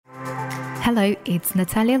Hello, it's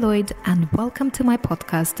Natalia Lloyd and welcome to my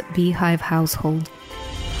podcast, Beehive Household.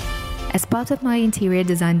 As part of my interior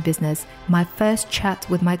design business, my first chat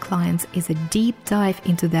with my clients is a deep dive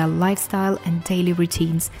into their lifestyle and daily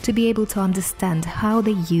routines to be able to understand how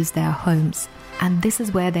they use their homes. And this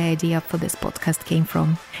is where the idea for this podcast came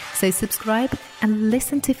from. So subscribe and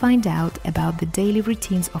listen to find out about the daily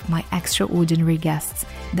routines of my extraordinary guests,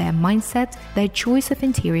 their mindset, their choice of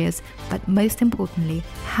interiors, but most importantly,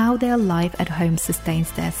 how their life at home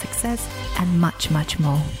sustains their success and much, much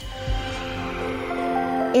more.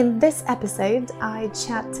 In this episode, I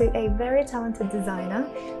chat to a very talented designer,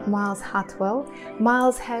 Miles Hartwell.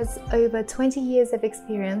 Miles has over 20 years of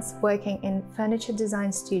experience working in furniture design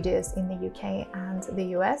studios in the UK and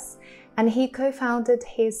the US, and he co-founded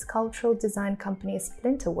his cultural design company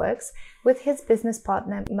Splinterworks with his business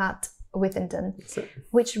partner Matt Withington,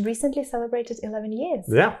 which recently celebrated 11 years.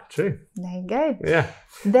 Yeah, true. There you go. Yeah.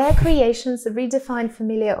 Their creations redefine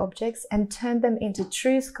familiar objects and turn them into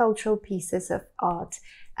true sculptural pieces of art,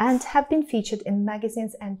 and have been featured in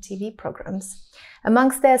magazines and TV programs.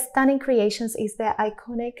 Amongst their stunning creations is their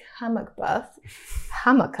iconic hammock bath,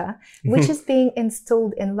 Hammocker, which is being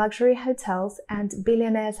installed in luxury hotels and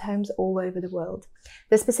billionaires' homes all over the world.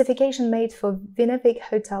 The specification made for Vinavik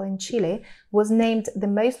Hotel in Chile was named the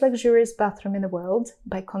most luxurious bathroom in the world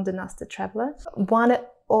by Condé Nast Traveler, one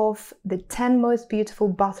of the 10 most beautiful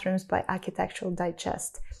bathrooms by Architectural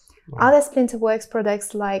Digest. Wow. Other Splinterworks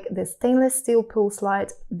products like the stainless steel pool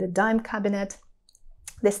slide, the dime cabinet,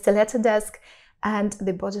 the stiletto desk, and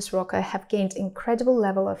the bodice rocker have gained incredible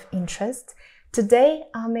level of interest. Today,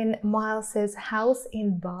 I'm in Miles's house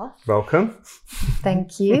in Bath. Welcome.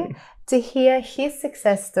 Thank you. To hear his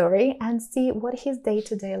success story and see what his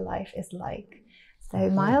day-to-day life is like. So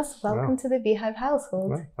Miles, welcome to the Beehive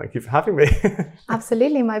Household. Well, thank you for having me.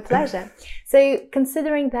 Absolutely, my pleasure. So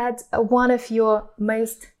considering that one of your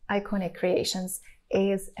most iconic creations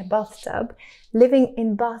is a bathtub, living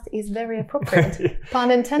in Bath is very appropriate,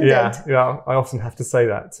 pun intended. Yeah, I often have to say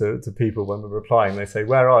that to people when we're replying. They say,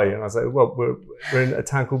 "Where are you?" And I say, "Well, we're in a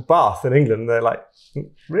town called Bath in England." And they're like,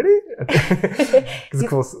 "Really?" Because of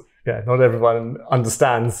course, not everyone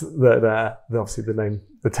understands that obviously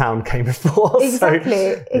the town came before.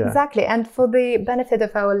 Exactly. And for the benefit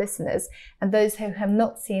of our listeners and those who have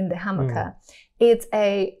not seen the Hammocker, it's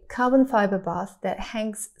a carbon fiber bath that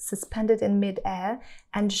hangs suspended in mid-air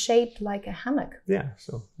and shaped like a hammock. Yeah,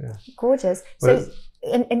 sure. Yeah. Gorgeous. So,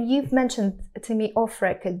 and you've mentioned to me off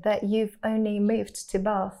record that you've only moved to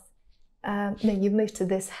Bath. No, you moved to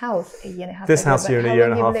this house a year and a half ago. This house a year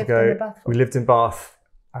and a half ago. We lived in Bath.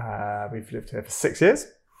 We've lived here for 6 years.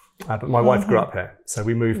 But my wife grew up here, so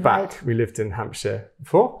we moved back. We lived in Hampshire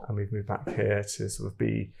before, and we've moved back here to sort of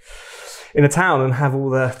be in a town and have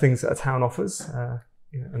all the things that a town offers.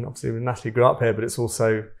 And obviously, Natalie grew up here, but it's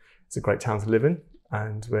a great town to live in,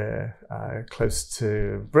 and we're close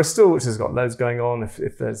to Bristol, which has got loads going on.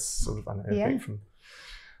 If there's sort of anything from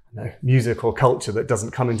music or culture that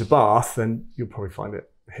doesn't come into Bath, then you'll probably find it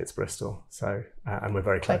hits Bristol. So and we're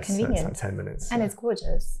very close. Quite convenient. So it's like 10 minutes. And it's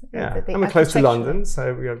gorgeous. Yeah, and we're close to London,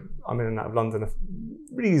 so I'm in and out of London a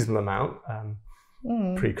reasonable amount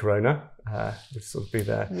pre-corona. We'd sort of be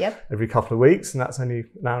there every couple of weeks, and that's only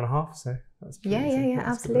an hour and a half. So that's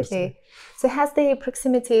absolutely. So has the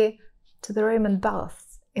proximity to the Roman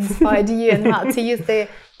baths inspired you and Matt to use the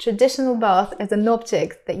traditional bath as an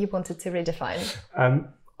object that you wanted to redefine?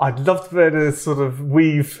 I'd love to be able to sort of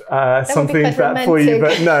weave something that for you,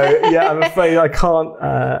 but no, I'm afraid I can't.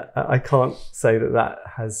 I can't say that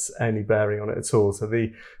has any bearing on it at all. So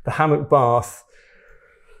the hammock bath.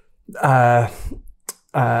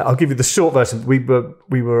 I'll give you the short version. We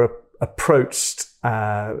were approached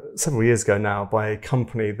several years ago now by a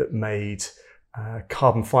company that made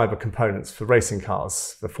carbon fiber components for racing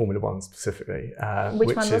cars, for Formula One specifically.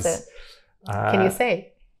 Which one was it? Can you say?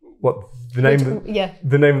 What the name?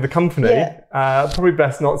 The name of the company? Probably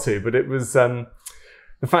best not to. But it was. The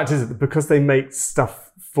fact is that because they make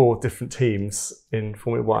stuff for different teams in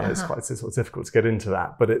Formula One, it's quite sort of difficult to get into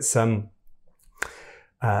that. But it's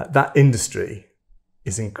that industry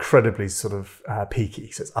is incredibly sort of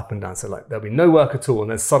peaky. So it's up and down. So like there'll be no work at all,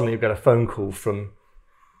 and then suddenly you get a phone call from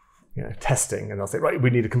testing, and they'll say, right,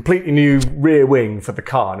 we need a completely new rear wing for the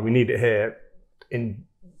car, and we need it here in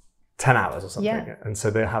 10 hours or something. And so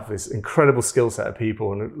they have this incredible skill set of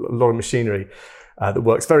people and a lot of machinery that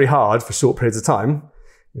works very hard for short periods of time,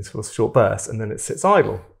 in sort of short bursts, and then it sits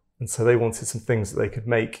idle. And so they wanted some things that they could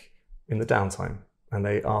make in the downtime. And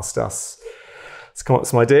they asked us to come up with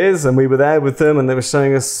some ideas, and we were there with them, and they were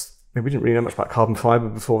showing us, we didn't really know much about carbon fiber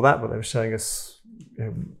before that, but they were showing us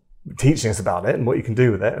teaching us about it and what you can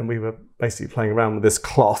do with it. And we were basically playing around with this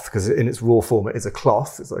cloth, because in its raw form it is a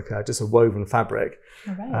cloth. It's like just a woven fabric.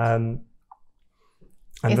 All right.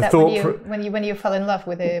 And is the that thought when you fell in love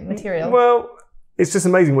with the material? Well, it's just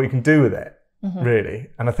amazing what you can do with it,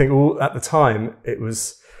 really. And I think at the time it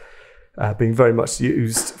was being very much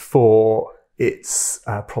used for its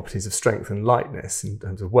properties of strength and lightness in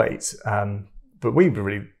terms of weight. But we were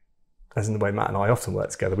really, as in the way Matt and I often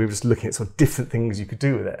work together, we were just looking at sort of different things you could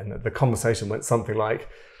do with it. And the conversation went something like,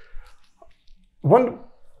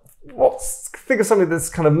 think of something that's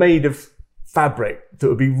kind of made of fabric that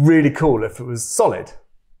would be really cool if it was solid.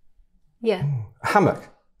 Yeah. Hammock,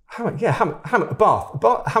 a hammock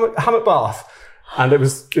bath. And it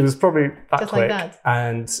was probably that just quick. Like that.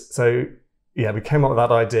 And so, yeah, we came up with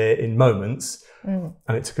that idea in moments. And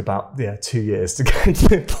it took about 2 years to get to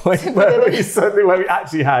the point where we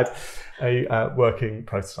actually had a working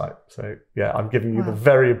prototype. So yeah, I'm giving you the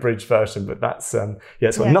very abridged version, but that's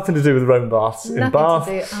it's got nothing to do with Rome baths in Bath,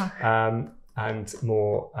 and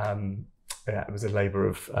more. It was a labour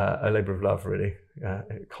of love, really.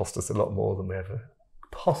 It cost us a lot more than we ever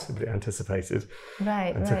possibly anticipated.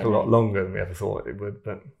 Right. It took a lot longer than we ever thought it would,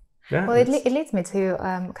 but. Yeah, well, it leads me to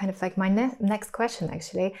kind of like my next question,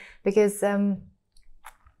 actually, because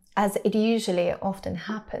as it usually often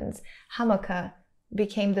happens, Hammocker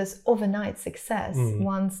became this overnight success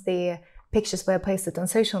once the pictures were posted on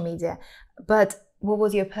social media. But what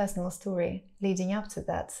was your personal story leading up to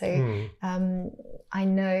that? So I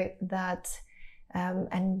know that,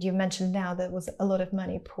 and you mentioned now there was a lot of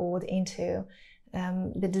money poured into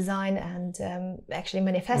the design and actually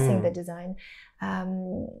manifesting the design.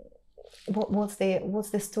 What's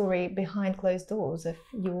the story behind closed doors of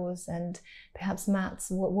yours and perhaps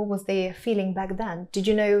Matt's? What was the feeling back then? Did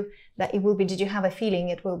you know that it will be? Did you have a feeling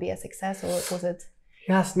it will be a success, or was it?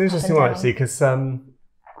 Yeah, it's an interesting one, actually, because I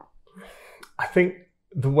think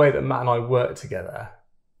the way that Matt and I work together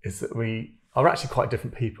is that we are actually quite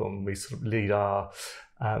different people, and we sort of lead our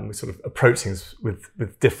we sort of approach things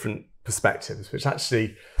with different perspectives, which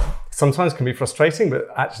actually sometimes can be frustrating, but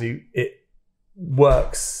actually it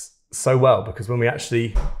works so well, because when we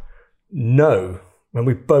actually know, when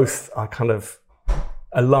we both are kind of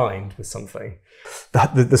aligned with something,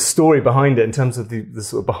 the story behind it in terms of the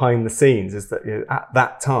sort of behind the scenes is that, at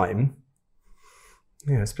that time,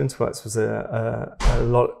 Splinterworks was a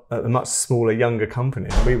much smaller, younger company.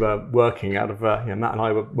 We were working out of Matt and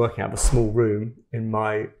I were working out of a small room in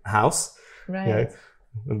my house. Right.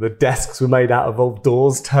 And the desks were made out of old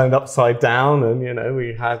doors turned upside down, and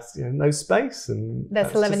we had no space. And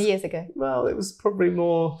that's 11 years ago. Well, it was probably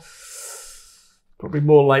more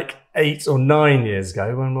like 8 or 9 years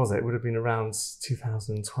ago. When was it? It would have been around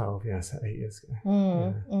 2012. Yeah, so 8 years ago.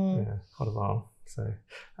 Yeah, quite a while. So,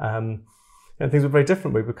 and things were very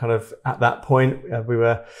different. We were kind of at that point. We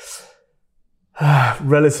were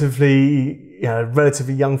relatively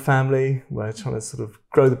young family. We're trying to sort of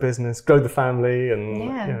grow the business, grow the family, and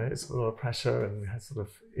it's a lot of pressure, and we had sort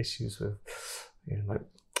of issues with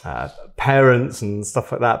parents and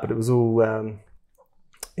stuff like that. But it was all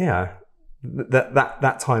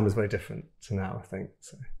that time was very different to now, I think.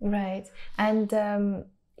 So. Right, and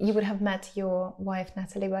you would have met your wife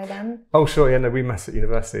Natalie by then? Oh, sure, yeah, no, we met at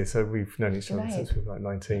university, so we've known each other since we were like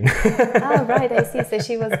 19. Oh, right, I see. So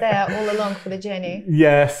she was there all along for the journey.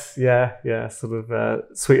 Yes, yeah, sort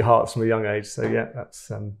of sweethearts from a young age. So yeah, that's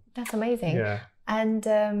amazing. Yeah, and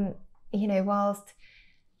whilst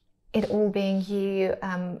it all being you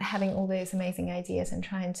having all those amazing ideas and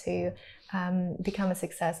trying to become a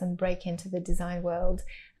success and break into the design world,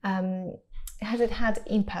 has it had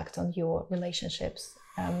impact on your relationships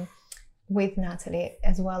with Natalie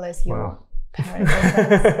as well as your parents?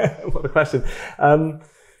 What a question. Gosh,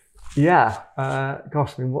 I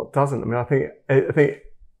mean, what doesn't? I mean, I think,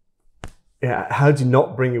 how do you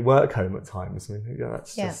not bring your work home at times? I mean,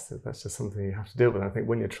 that's just something you have to deal with. And I think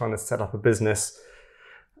when you're trying to set up a business,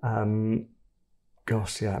 it's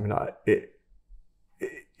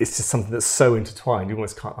just something that's so intertwined. You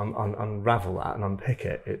almost can't unravel that and unpick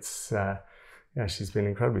it. It's she's been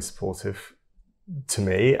incredibly supportive to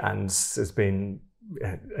me, and has been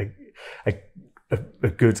a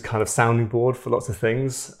good kind of sounding board for lots of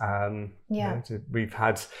things. We've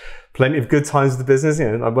had plenty of good times with the business.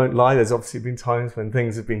 I won't lie, there's obviously been times when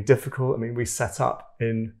things have been difficult. I mean, we set up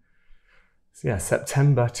in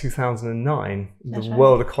September 2009. The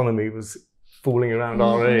world economy was falling around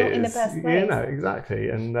our ears. Not in the best way. Exactly.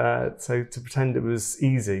 And so to pretend it was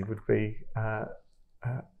easy would be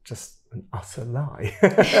just an utter lie.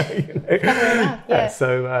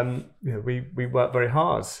 So we work very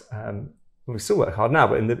hard we still work hard now,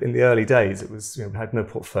 but in the early days, it was, we had no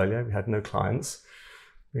portfolio, we had no clients.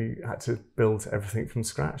 We had to build everything from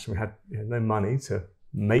scratch, and we had no money to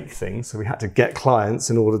make things. So we had to get clients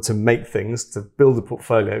in order to make things, to build a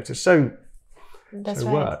portfolio, to show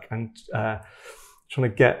work, and trying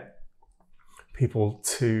to get people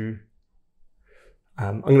to,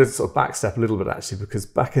 I'm going to sort of backstep a little bit actually, because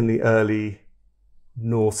back in the early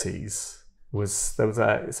noughties, it's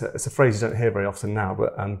a phrase you don't hear very often now,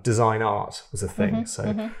 but design art was a thing.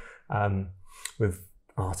 With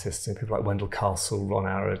artists and people like Wendell Castle, Ron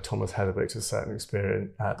Arad, Thomas Heatherwick to a certain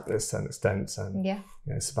extent,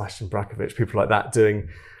 Sebastian Brakovic, people like that doing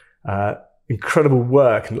incredible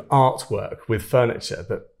work and artwork with furniture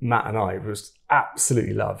that Matt and I just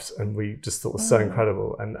absolutely loved, and we just thought was so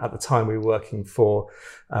incredible. And at the time, we were working for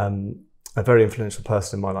a very influential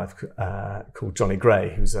person in my life called Johnny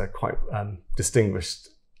Gray, who's a quite distinguished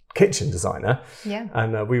kitchen designer. Yeah.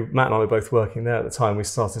 And Matt and I were both working there at the time. We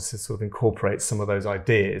started to sort of incorporate some of those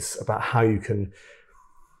ideas about how you can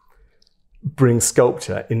bring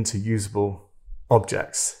sculpture into usable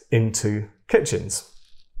objects into kitchens.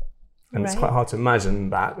 And it's quite hard to imagine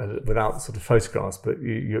that without sort of photographs, but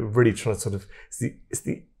you're really trying to sort of, it's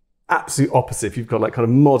the absolute opposite. If you've got like kind of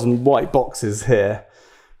modern white boxes here,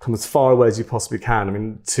 come as far away as you possibly can. I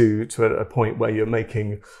mean, to a point where you're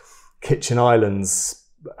making kitchen islands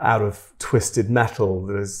out of twisted metal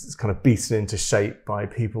that is kind of beaten into shape by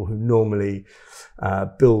people who normally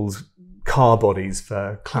build car bodies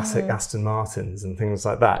for classic Aston Martins and things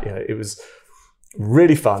like that. It was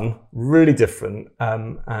really fun, really different,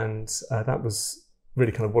 and that was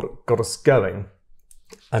really kind of what got us going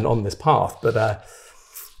and on this path. But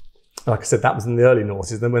like I said, that was in the early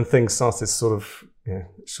noughties. Then when things started sort of,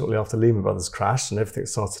 shortly after Lehman Brothers crashed and everything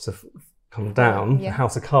started to come down, the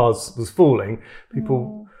house of cards was falling,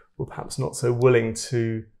 people were perhaps not so willing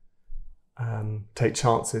to take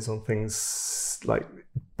chances on things, like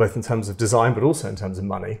both in terms of design but also in terms of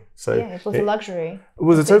money. So it was a luxury. It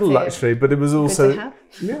was a total luxury, but it was also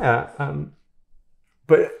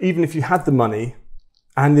but even if you had the money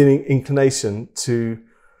and the inclination to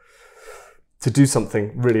do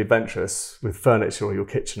something really adventurous with furniture or your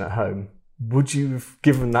kitchen at home, would you have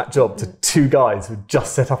given that job to two guys who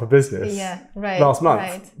just set up a business last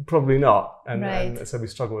month? Probably not. And so we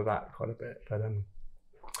struggle with that quite a bit. But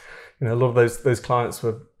a lot of those clients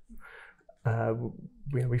were,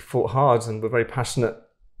 we fought hard and were very passionate,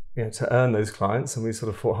 to earn those clients, and we sort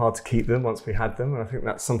of fought hard to keep them once we had them. And I think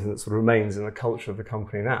that's something that sort of remains in the culture of the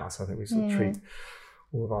company now. So I think we sort of treat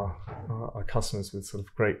all of our customers with sort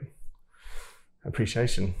of great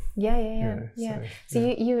appreciation. So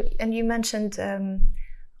you mentioned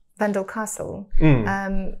Wendell Castle,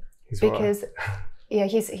 because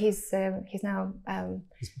he's now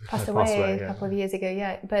passed away a couple of years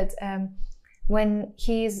ago. But when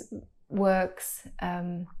his works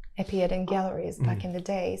appeared in galleries back in the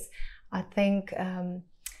days, I think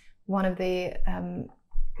one of the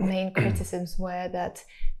main criticisms were that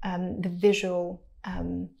the visual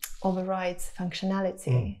overrides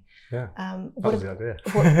functionality. That was the idea.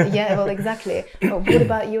 Well, exactly. But what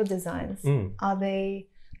about your designs? Are they,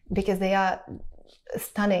 because they are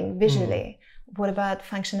stunning visually, what about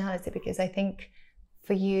functionality? Because I think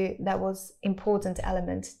for you that was important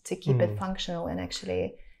element to keep it functional and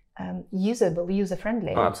actually usable,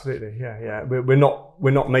 user-friendly. Oh, absolutely, yeah. We're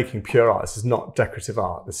not making pure art. This is not decorative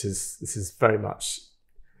art. This is very much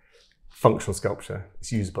functional sculpture.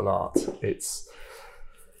 It's usable art.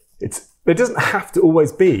 It doesn't have to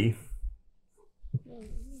always be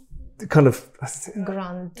kind of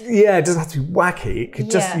grand. Yeah, it doesn't have to be wacky. It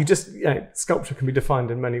could sculpture can be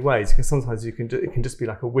defined in many ways. Because sometimes it can just be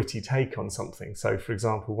like a witty take on something. So, for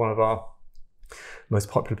example, one of our most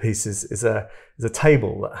popular pieces is a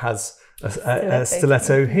table that has a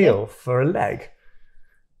stiletto heel for a leg.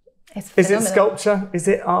 Is it sculpture? Is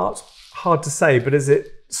it art? Hard to say, but is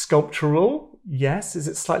it sculptural? Yes. Is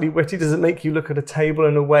it slightly witty? Does it make you look at a table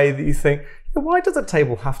in a way that you think, why does a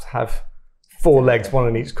table have to have four legs, one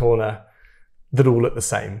in each corner, that all look the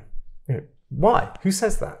same? Why? Who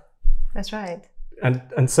says that? That's right.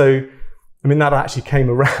 And so, I mean, that actually came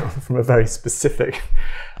around from a very specific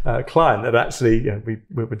client that actually, we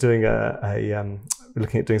were doing we're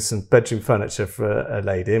looking at doing some bedroom furniture for a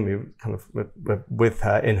lady, and we kind of were with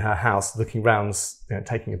her in her house, looking around,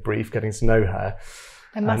 taking a brief, getting to know her.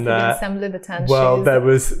 There must have been some Louboutin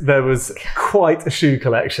shoes. There was quite a shoe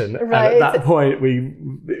collection. Right. And at that point,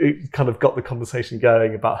 we kind of got the conversation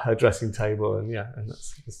going about her dressing table, and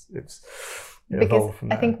it's because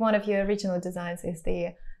I think one of your original designs is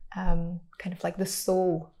the kind of like the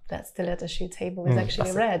soul that's still at the shoe table is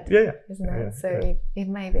actually red, isn't it? So it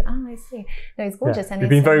may be, I see. No, it's gorgeous. And you've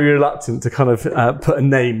been very reluctant to kind of put a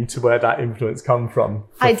name to where that influence come from.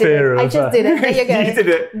 I just did it. There you go. You did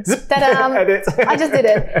it. Edit. I just did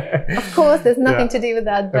it. Of course, there's nothing to do with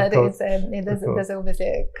that, but there's obviously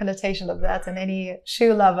a connotation of that, and any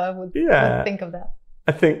shoe lover would think of that.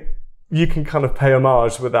 I think you can kind of pay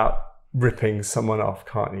homage without ripping someone off,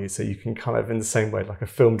 can't you? So you can kind of, in the same way, like a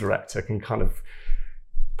film director can kind of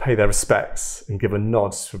pay their respects and give a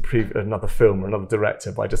nod to another film or another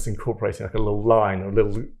director by just incorporating like a little line or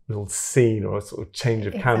a little scene or a sort of change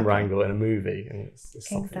of camera angle in a movie. And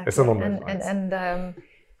it's along those lines. And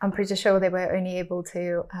I'm pretty sure they were only able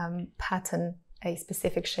to pattern a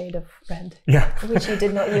specific shade of red, which you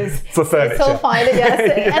did not use for furniture. It's all fine,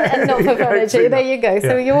 yes, and not for furniture. There you go.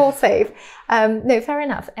 So you're all safe. No, fair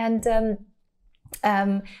enough. And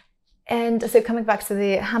so coming back to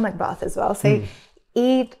the hammock bath as well. So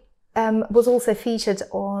it was also featured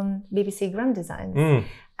on BBC Grand Designs.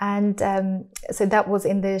 And so that was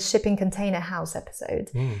in the Shipping Container House episode.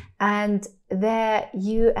 And there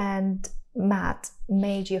you and Matt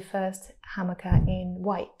made your first hammocker in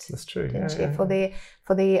white. That's true. For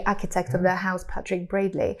the architect of the house, Patrick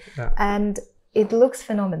Bradley. And it looks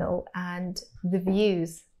phenomenal, and the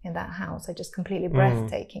views in that house are just completely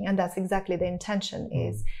breathtaking. And that's exactly the intention,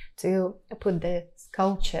 is to put the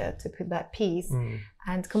sculpture, to put that piece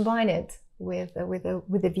and combine it with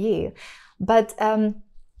a view. But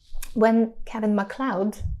when Kevin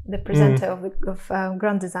MacLeod, the presenter of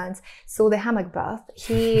Grand Designs, saw the hammock bath,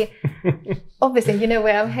 he obviously, you know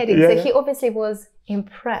where I'm heading. So he obviously was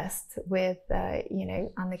impressed with,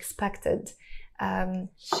 unexpected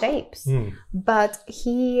shapes. But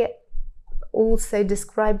he also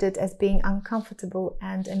described it as being uncomfortable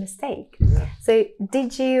and a mistake. So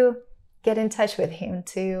did you get in touch with him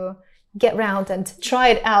to get round and to try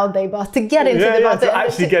it out, to get into the bath, to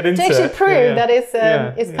actually get into it, to actually prove that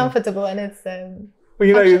it's comfortable and it's well,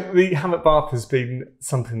 you know, the hammock bath has been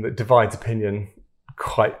something that divides opinion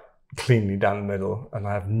quite cleanly down the middle, and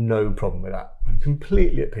I have no problem with that. I'm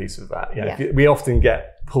completely at peace with that. We often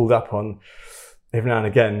get pulled up on, every now and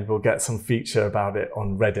again we'll get some feature about it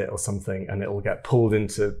on Reddit or something, and it will get pulled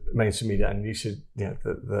into mainstream media, and you should,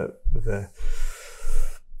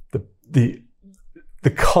 the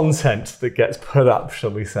content that gets put up, shall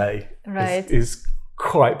we say, is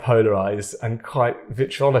quite polarized and quite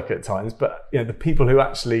vitriolic at times. But the people who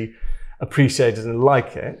actually appreciate it and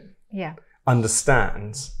like it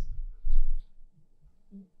understand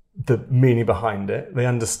the meaning behind it. They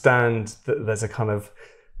understand that there's a kind of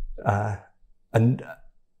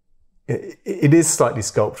it is slightly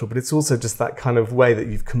sculptural, but it's also just that kind of way that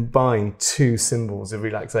you've combined two symbols of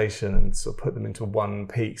relaxation and sort of put them into one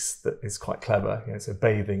piece that is quite clever. So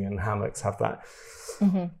bathing and hammocks have that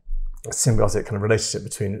symbiotic kind of relationship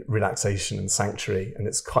between relaxation and sanctuary, and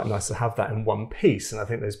it's quite nice to have that in one piece. And I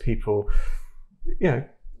think those people,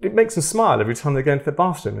 it makes them smile every time they go into the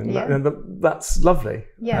bathroom, and that's lovely.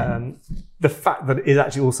 The fact that it is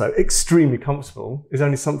actually also extremely comfortable is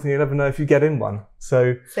only something you'll ever know if you get in one.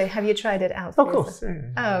 So have you tried it out? Of course. Oh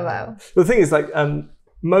wow. The thing is,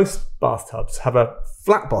 most bathtubs have a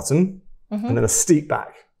flat bottom and then a steep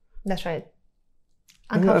back. That's right.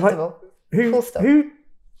 Uncomfortable. Full stop.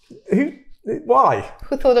 Why?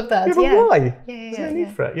 Who thought of that? Why? There's no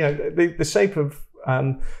need for it. The shape of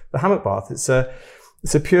the hammock bath, it's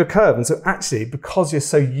a pure curve. And so actually, because you're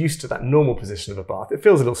so used to that normal position of a bath, it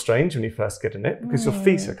feels a little strange when you first get in it, because your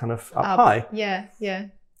feet are kind of up high.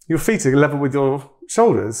 Your feet are level with your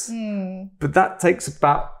shoulders. But that takes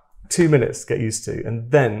about 2 minutes to get used to.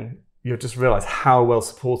 And then you'll just realize how well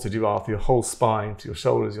supported you are for your whole spine, to your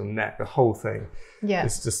shoulders, your neck, the whole thing.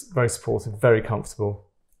 It's just very supportive, very comfortable.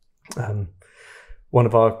 One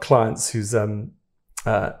of our clients who's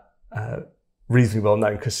reasonably well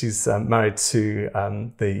known, because she's married to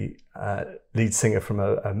the lead singer from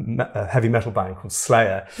a heavy metal band called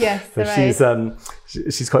Slayer. So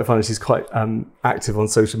she's quite funny. She's quite active on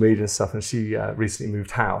social media and stuff. And she recently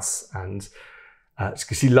moved house, and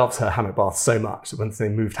because she loves her hammock bath so much that when they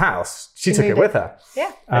moved house, she took it with her.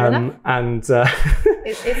 Fair enough. And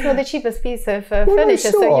it's not the cheapest piece of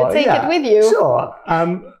furniture, so you take it with you.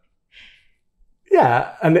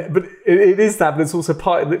 But it is that, but it's also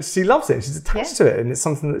part of that. She loves it. She's attached to it, and it's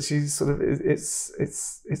something that she's sort of.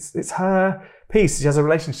 It's her piece. She has a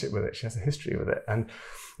relationship with it. She has a history with it, and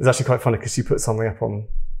it's actually quite funny because she put something up on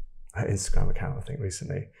her Instagram account, I think,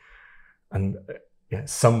 recently, and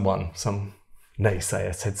some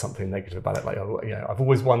naysayer said something negative about it, like, I've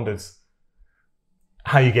always wondered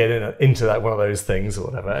how you get into that one of those things or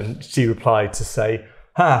whatever, and she replied to say,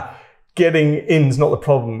 getting in's not the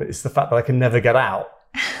problem. It's the fact that I can never get out.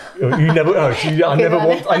 I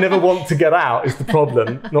never want to get out is the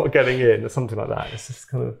problem, not getting in or something like that. It's just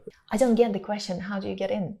kind of. I don't get the question. How do you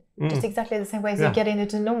get in? Just exactly the same way as you get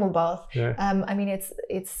into a normal bath. Yeah. I mean, it's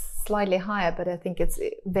slightly higher, but I think it's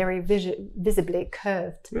very visibly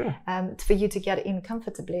curved for you to get in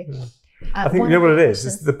comfortably. Yeah. I think you know what it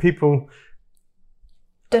is the people.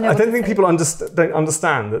 I don't think people don't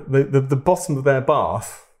understand that the bottom of their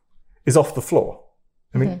bath is off the floor.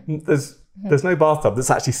 I mean, there's no bathtub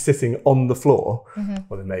that's actually sitting on the floor.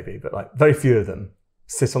 Well, there may be, but like very few of them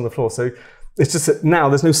sit on the floor. So it's just that now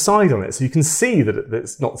there's no side on it, so you can see that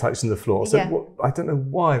it's not touching the floor. So I don't know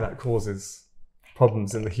why that causes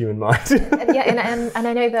problems in the human mind. and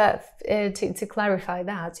I know that to clarify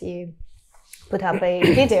that, you put up a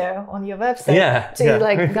video on your website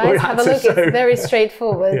guys have a look. It's very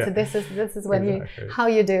straightforward. So this is when how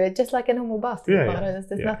you do it, just like a normal bath. There's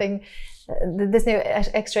nothing. There's no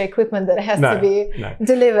extra equipment that has to be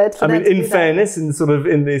delivered. I mean, in fairness, in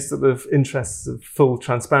these sort of interests of full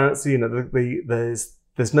transparency,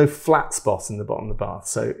 there's no flat spot in the bottom of the bath,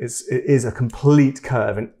 so it is a complete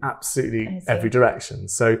curve in absolutely every direction.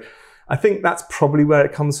 So I think that's probably where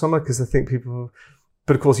it comes from, because I think people.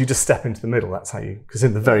 But of course, you just step into the middle. That's how because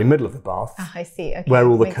in the very middle of the bath, I see. Okay. Where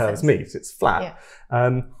all the curves meet, it's flat.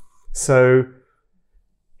 Yeah. So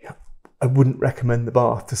I wouldn't recommend the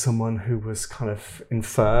bath to someone who was kind of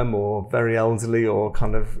infirm or very elderly or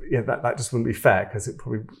kind of that just wouldn't be fair, because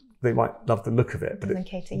they might love the look of it, but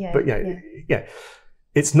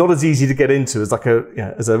it's not as easy to get into as like a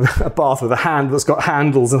bath with a hand that's got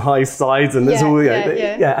handles and high sides and there's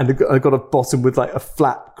and I've got a bottom with like a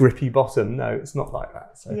flat grippy bottom. No, it's not like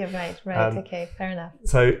that. So, right. Okay, fair enough.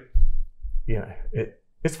 So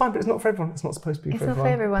it's fine, but it's not for everyone. It's not supposed to be for everyone. It's not for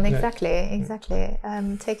everyone, exactly.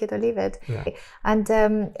 Take it or leave it. Yeah. And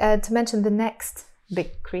to mention the next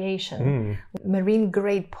big creation, marine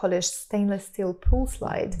grade polished stainless steel pool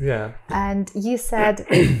slide. Yeah. And you said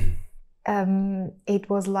it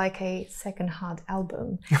was like a second hard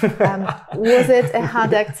album. Was it a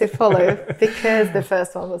hard act to follow because the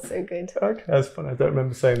first one was so good? Okay, that's fun. I don't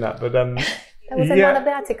remember saying that, but that was in one of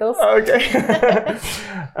the articles. Okay.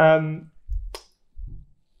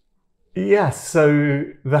 Yes, so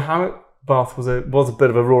the hammock bath was a bit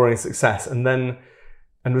of a roaring success, and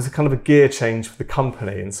was a kind of a gear change for the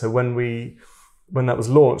company. And so when that was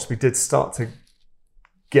launched, we did start to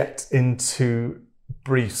get into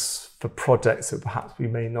briefs for projects that perhaps we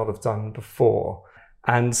may not have done before.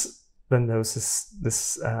 And then there was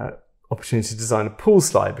this opportunity to design a pool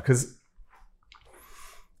slide, because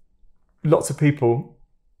lots of people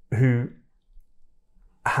who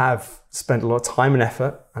have spent a lot of time and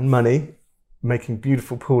effort and money making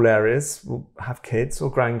beautiful pool areas will have kids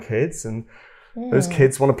or grandkids, and those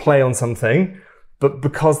kids want to play on something, but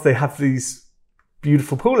because they have these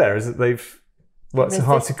beautiful pool areas that they've worked so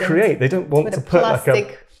hard to create, they don't want to put like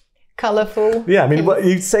a colourful. Yeah, I mean, what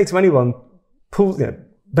you say to anyone, pool,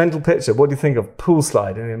 mental picture, what do you think of pool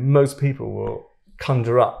slide? And most people will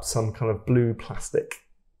conjure up some kind of blue plastic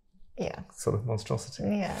sort of monstrosity.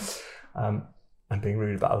 Yeah. I'm being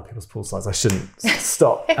rude about other people's pool slides. I shouldn't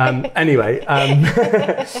stop. Anyway.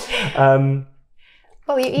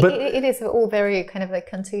 Well, it is all very kind of like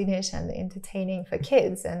cartoonish and entertaining for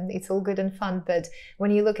kids, and it's all good and fun. But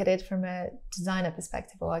when you look at it from a designer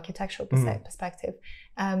perspective or architectural perspective,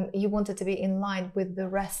 you want it to be in line with the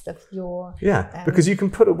rest of your because you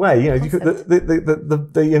can put away,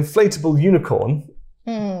 the inflatable unicorn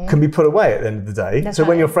can be put away at the end of the day. That's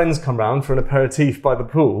when your friends come round for an aperitif by the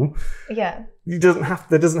pool, there doesn't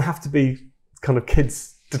have to be kind of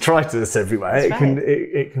kids detritus everywhere.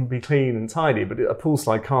 It can be clean and tidy, but a pool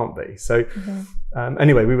slide can't be. So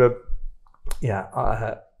anyway, we were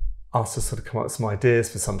asked to sort of come up with some ideas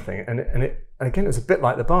for something, and again it was a bit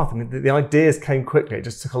like the bath. I mean, the ideas came quickly. It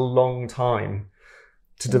just took a long time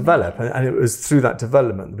to develop, and it was through that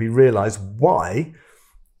development that we realised why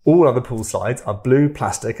all other pool slides are blue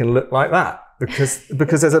plastic and look like that, because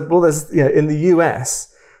there's in the US.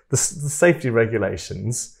 The safety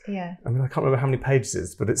regulations. Yeah. I mean, I can't remember how many pages it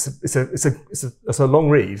is, but it's a long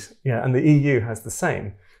read. Yeah, and the EU has the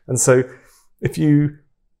same. And so, if you,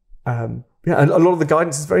 and a lot of the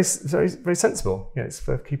guidance is very, very, very sensible. Yeah, it's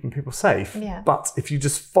for keeping people safe. Yeah. But if you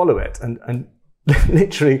just follow it and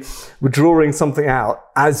literally were drawing something out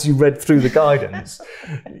as you read through the guidance,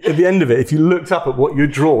 at the end of it, if you looked up at what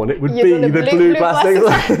you'd drawn, it would be the blue plastic.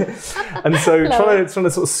 And so trying to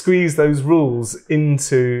sort of squeeze those rules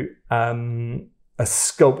into a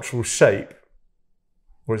sculptural shape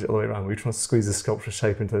or is it all the way around? We're trying to squeeze the sculpture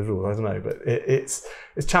shape into those rules. I don't know, but it's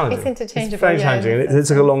challenging. It's interchangeable. It's very challenging, and it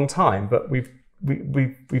took a long time. But we've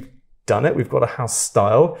done it. We've got a house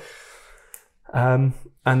style, and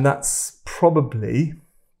that's probably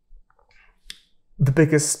the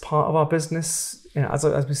biggest part of our business. You know, as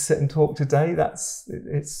we sit and talk today, it's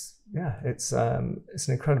an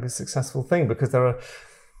incredibly successful thing, because there are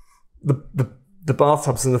the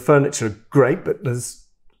bathtubs and the furniture are great, but there's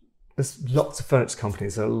lots of furniture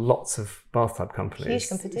companies, there are lots of bathtub companies. Huge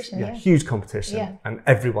competition, huge competition, and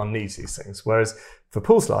everyone needs these things. Whereas for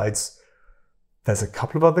pool slides, there's a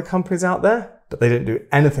couple of other companies out there, but they don't do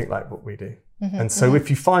anything like what we do. And so if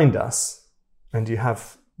you find us and you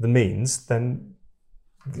have the means, then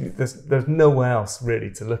there's nowhere else really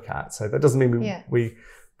to look at. So that doesn't mean we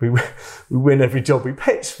win every job we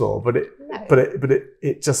pitch for, but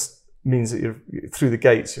it just means that you're through the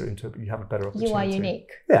gates. You have a better opportunity. You are unique.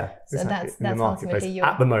 Yeah, so exactly. that's ultimately your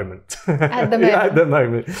at the moment. At the moment. At the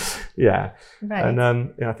moment, yeah. Right. And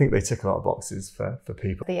I think they tick a lot of boxes for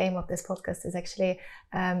people. The aim of this podcast is actually,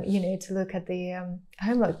 to look at the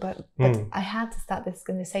homework, but I had to start this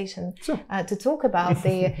conversation to talk about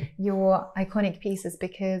your iconic pieces,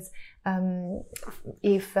 because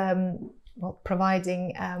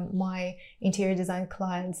providing my interior design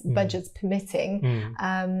clients budgets permitting,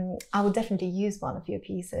 I would definitely use one of your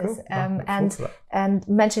pieces. Cool. And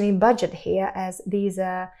mentioning budget here, as these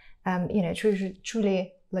are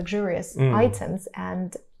truly luxurious items,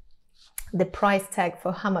 and the price tag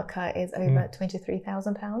for Hammacher is over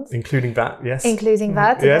 £23,000, including VAT. Yes, including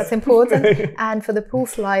VAT. Yes. That's important. And for the pool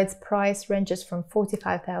slides, price ranges from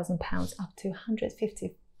 £45,000 up to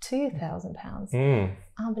 £152,000.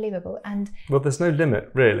 Unbelievable. And there's no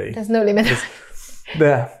limit, really. There's no limit.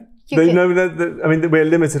 We're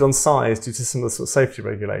limited on size due to some of the sort of safety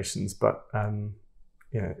regulations, but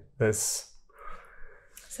there's.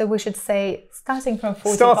 So we should say starting from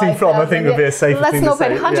 45,000. Starting from, I think, would be a safer thing to say. Let's not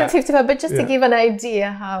pay 155, but just to give an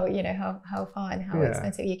idea how far and how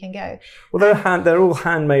expensive you can go. Well, they're all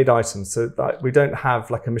handmade items, so we don't have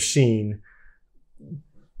like a machine,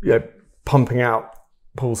 pumping out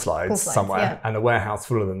pool slides somewhere and a warehouse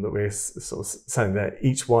full of them that we're sort of selling there.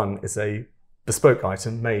 Each one is a bespoke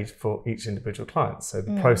item made for each individual client. So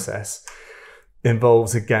the process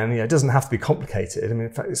involves, again, it doesn't have to be complicated. I mean,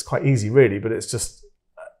 in fact, it's quite easy, really, but it's just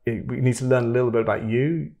we need to learn a little bit about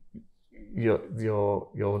you, your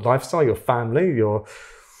lifestyle, your family,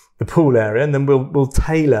 the pool area, and then we'll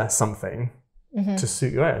tailor something to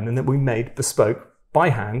suit your area, and then we made bespoke by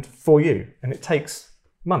hand for you, and it takes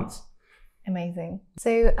months. Amazing.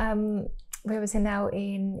 So we're obviously now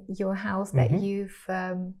in your house that you've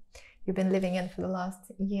been living in for the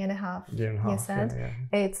last year and a half. You said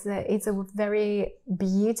it's a very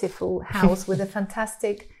beautiful house with a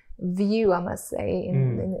fantastic view, I must say,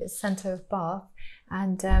 in the centre of Bath,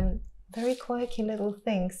 and very quirky little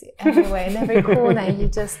things everywhere. In every corner, you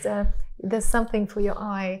just there's something for your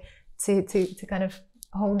eye to kind of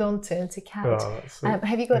hold on to and to catch.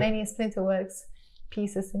 Have you got any Splinterworks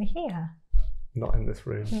pieces in here? Not in this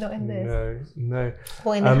room. Not in this. No.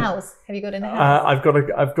 Or in the house? Have you got in the house? I've got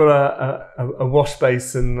a wash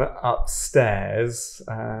basin upstairs,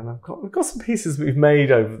 and I've got some pieces we've made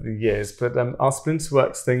over the years. But our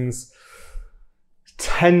Splinterworks things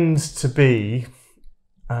tend to be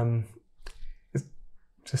they're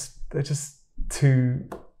just too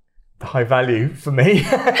high value for me.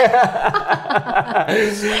 Good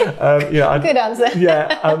answer.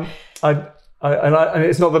 And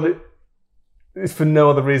it's not that it's for no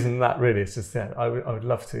other reason than that, really. It's just, I would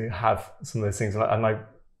love to have some of those things. And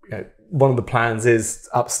one of the plans is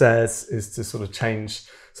upstairs is to sort of change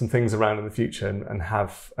some things around in the future and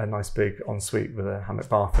have a nice big ensuite with a hammock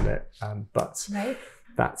bath in it. But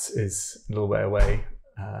that is a little way away,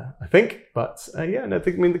 I think. But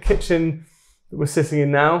the kitchen that we're sitting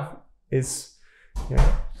in now is,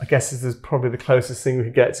 I guess this is probably the closest thing we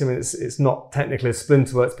could get to. I mean, it's not technically a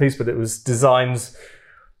Splinterworks piece, but it was designed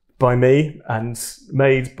by me and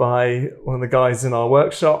made by one of the guys in our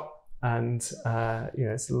workshop, and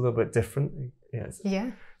it's a little bit different.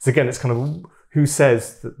 So again, it's kind of who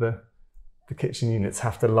says that the kitchen units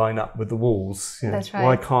have to line up with the walls. That's right.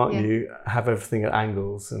 Why can't you have everything at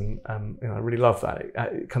angles? And I really love that.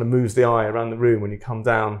 It kind of moves the eye around the room when you come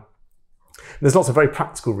down. And there's lots of very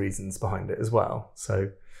practical reasons behind it as well.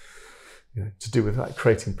 So to do with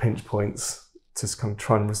creating pinch points, to kind of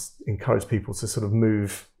try and encourage people to sort of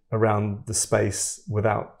move around the space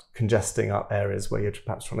without congesting up areas where you're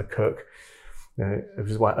perhaps trying to cook, which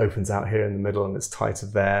is why it opens out here in the middle and it's tighter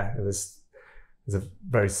there. There's a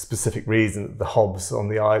very specific reason that the hobs on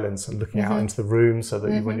the islands are looking out into the room, so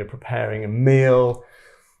that when you're preparing a meal,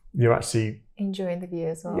 you're actually enjoying the view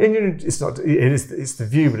as well. And it's the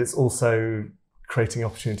view, but it's also creating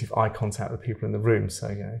opportunity for eye contact with people in the room.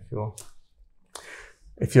 So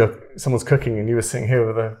if someone's cooking and you were sitting here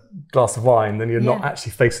with a glass of wine, then you're not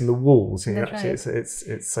actually facing the walls. You're actually, right.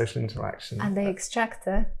 it's social interaction. And the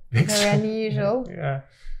extractor, very unusual. Yeah,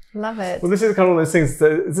 love it. Well, this is kind of one of those things.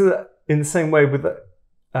 That in the same way with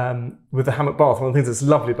the hammock bath, one of the things that's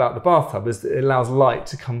lovely about the bathtub is that it allows light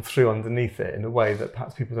to come through underneath it in a way that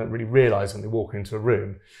perhaps people don't really realise when they walk into a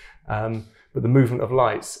room. But the movement of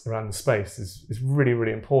lights around the space is really,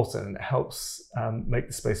 really important, and it helps make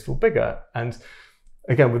the space feel bigger. And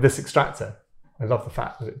again, with this extractor, I love the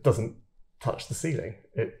fact that it doesn't touch the ceiling.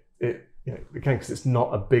 Again, because it's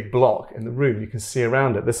not a big block in the room, you can see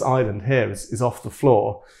around it. This island here is off the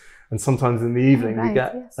floor, and sometimes in the evening we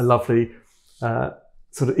get a lovely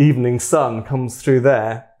sort of evening sun comes through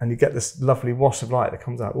there, and you get this lovely wash of light that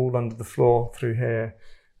comes out all under the floor through here,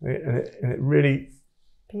 and it really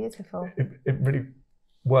beautiful. It really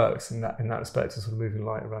works in that respect of sort of moving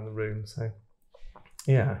light around the room. So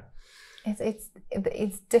yeah,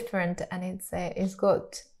 it's different, and it's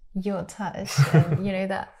got your touch,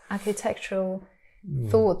 and that architectural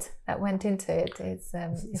thought that went into it. It's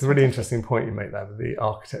a really interesting point you make there with the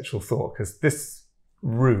architectural thought, because this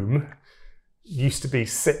room used to be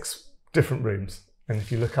 6 different rooms, and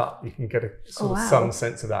if you look up, you can get a sort of some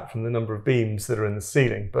sense of that from the number of beams that are in the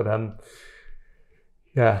ceiling. But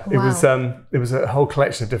it was a whole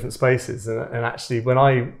collection of different spaces, and actually when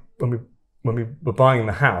we were buying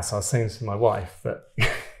the house, I was saying to my wife that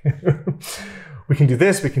we can do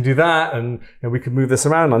this, we can do that, and we could move this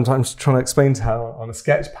around. I'm trying to explain to her on a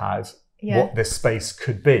sketch pad what this space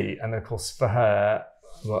could be, and of course for her,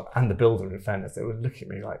 and the builder, in fairness, they were looking at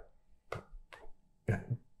me like,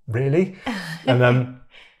 really? And I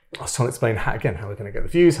was trying to explain how we're going to get the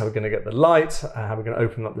views, how we're going to get the light, how we're going to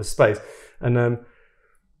open up this space, and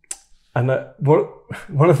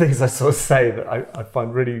one of the things I sort of say that I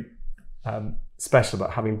find really special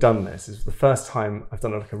about having done this is the first time I've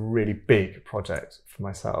done like a really big project for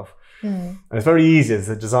myself. And it's very easy as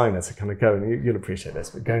a designer to kind of go, and you'll appreciate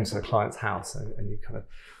this, but going to a client's house and you kind of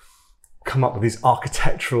come up with these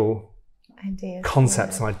architectural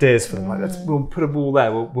concepts and ideas for them. Like, we'll put a wall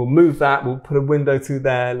there, we'll move that, we'll put a window through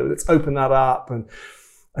there, let's open that up, and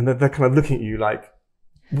they're kind of looking at you like,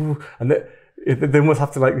 and they almost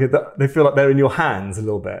have to they feel like they're in your hands a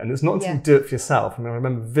little bit, and it's not until you do it for yourself. I mean, I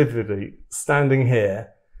remember vividly standing here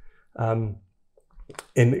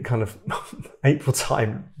in kind of April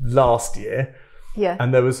time last year,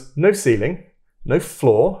 and there was no ceiling, no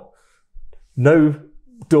floor, no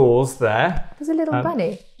doors there. There's a little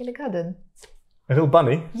bunny in the garden. A little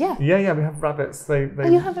bunny? Yeah. Yeah, we have rabbits.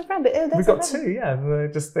 You have a rabbit? Oh, we've got 2, yeah. They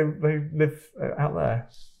live out there.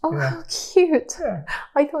 Oh, how cute. Yeah.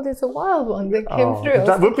 I thought it's a wild one that came through.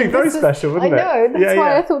 That would be very special, wouldn't it? I know, that's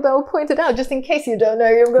why I thought I'll point it out, just in case you don't know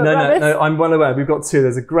you've got rabbits. No, I'm well aware. We've got 2.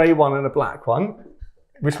 There's a grey one and a black one.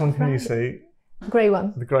 Which one can you see? Grey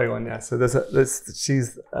one. The grey one, yeah. So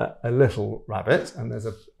she's a little rabbit, and there's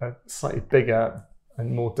a slightly bigger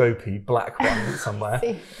and more dopey black one somewhere.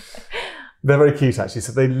 They're very cute, actually.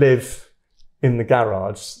 So they live in the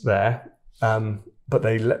garage there, but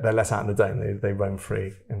they're let out in the day, and they roam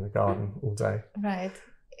free in the garden all day. Right.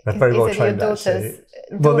 They're very well trained, actually.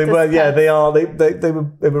 Well, they were. Yeah, they are. They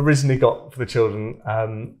were originally got for the children,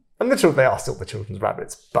 and they are still the children's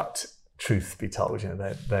rabbits. But truth be told,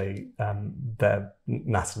 they're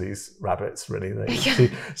Natalie's rabbits, really. She,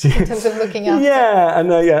 in terms of looking after. Yeah, and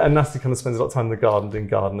Natalie kind of spends a lot of time in the garden doing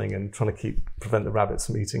gardening and trying to prevent the rabbits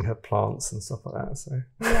from eating her plants and stuff like that. So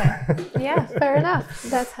yeah, fair enough.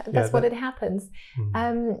 That's what it happens.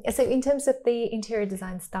 So in terms of the interior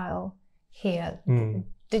design style here,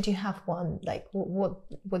 did you have one? Like,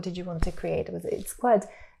 what did you want to create? It's quite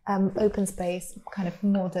open space, kind of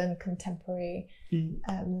modern, contemporary.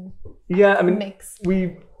 Mix.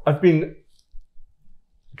 I've been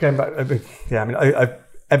going back. I've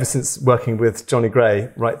ever since working with Johnny Gray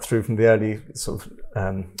right through from the early sort of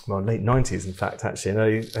late 90s, in fact, actually, in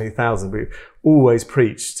early 2000, we always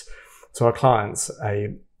preached to our clients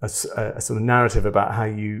a sort of narrative about how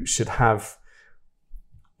you should have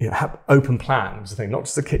open plan, was the thing, not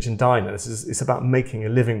just a kitchen diner. It's about making a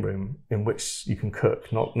living room in which you can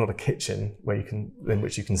cook, not a kitchen in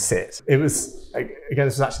which you can sit. It was, again,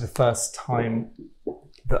 this was actually the first time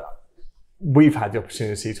that we've had the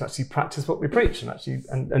opportunity to actually practice what we preach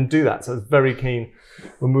and do that. So I was very keen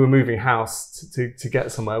when we were moving house to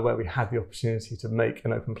get somewhere where we had the opportunity to make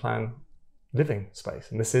an open plan living space.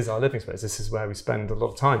 And this is our living space. This is where we spend a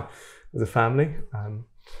lot of time as a family.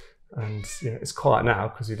 And it's quiet now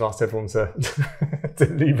because we've asked everyone to to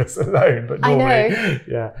leave us alone. But normally,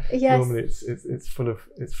 normally it's full of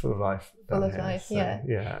life. Full of life, so,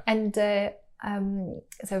 yeah. And so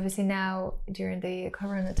obviously now during the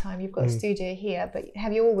Corona time, you've got a studio here. But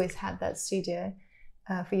have you always had that studio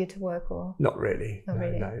for you to work, or not really? Not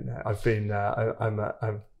really. No. I've been.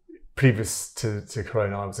 I'm previous to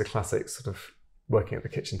Corona. I was a classic sort of working at the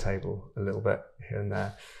kitchen table a little bit here and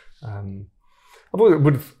there.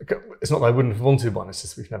 It's not that I wouldn't have wanted one, it's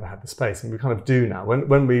just we've never had the space, and we kind of do now.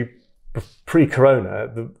 When we,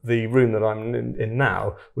 pre-Corona, the room that I'm in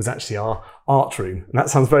now was actually our art room. And that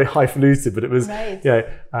sounds very highfalutin, but it was,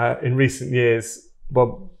 in recent years,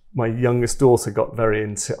 well, my youngest daughter got very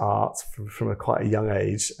into art from quite a young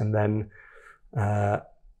age. And then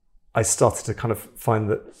I started to kind of find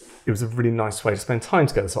that it was a really nice way to spend time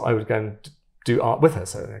together. So I would go and do art with her.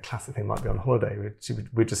 So a classic thing might be on holiday.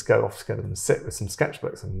 We'd just go off together and sit with some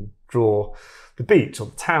sketchbooks and draw the beach or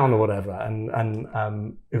the town or whatever. And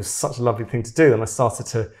it was such a lovely thing to do. And I started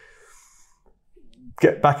to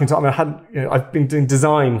get back into. I've been doing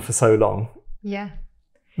design for so long. Yeah.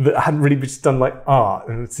 That I hadn't really just done like art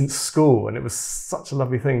since school, and it was such a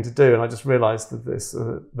lovely thing to do. And I just realised that this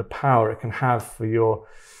the power it can have for your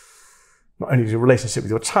not only your relationship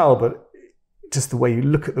with your child, but just the way you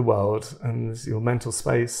look at the world and your mental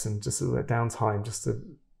space and just the downtime, just to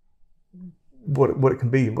what it can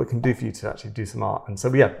be and what it can do for you to actually do some art. And so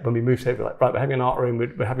when we moved here, we're like, right, we're having an art room,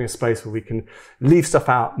 we're having a space where we can leave stuff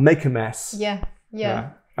out, make a mess. Yeah.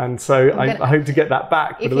 And so I hope to get that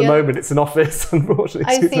back, but at the moment it's an office, unfortunately.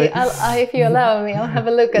 I see. If you allow me, I'll have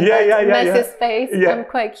a look at that messy space. I'm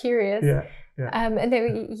quite curious. And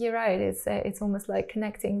then you're right. It's almost like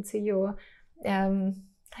connecting to your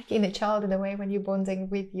like inner child in a way when you're bonding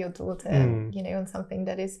with your daughter, on something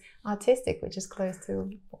that is artistic, which is close to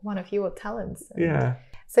one of your talents.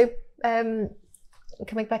 So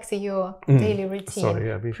coming back to your daily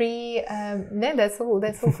routine, no, that's all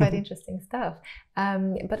quite interesting stuff.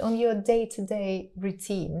 But on your day-to-day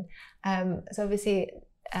routine, so obviously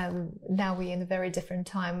now we're in a very different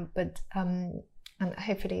time, but and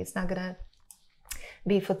hopefully it's not gonna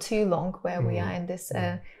be for too long where we are in this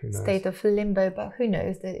state of limbo, but who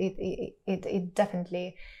knows, that it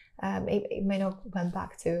definitely it may not went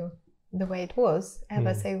back to the way it was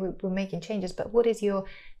ever. So we're making changes. But what is your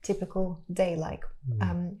typical day like,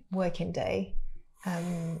 working day?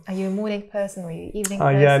 Are you a morning person or are you an evening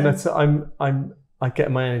person? So I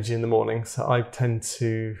get my energy in the morning, so I tend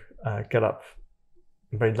to get up.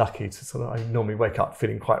 I'm very lucky to I normally wake up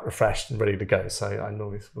feeling quite refreshed and ready to go, so I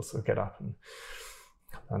normally will sort of get up and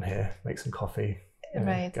come down here, make some coffee, go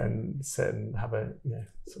and sit and have a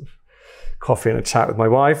sort of coffee and a chat with my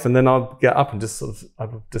wife, and then I'll get up and I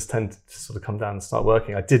just tend to sort of come down and start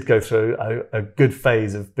working. I did go through a good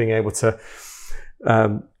phase of being able to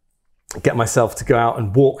get myself to go out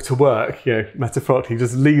and walk to work, metaphorically,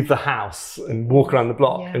 just leave the house and walk around the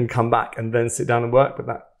block and come back and then sit down and work. But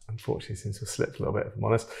that unfortunately seems to have slipped a little bit, if I'm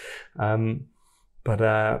honest.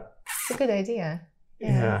 It's a good idea.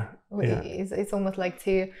 It's almost like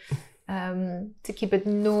to keep it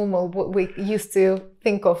normal, what we used to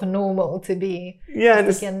think of normal to be. It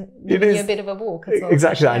is a bit of a walk as well.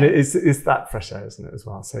 Exactly, and it's that fresh air, isn't it, as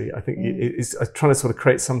well? So I think it's trying to sort of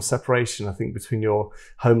create some separation, I think, between your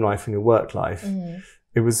home life and your work life.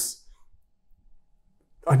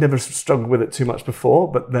 I'd never struggled with it too much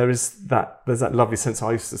before, but there's that lovely sense.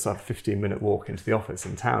 I used to have a 15-minute walk into the office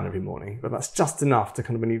in town every morning, but that's just enough to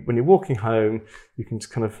kind of, when you're walking home, you can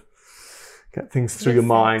just kind of get things through your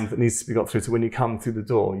mind that needs to be got through. So when you come through the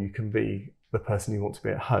door, you can be the person you want to be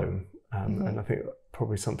at home. And I think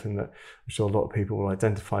probably something that I'm sure a lot of people will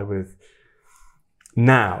identify with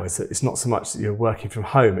now is that it's not so much that you're working from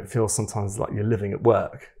home. It feels sometimes like you're living at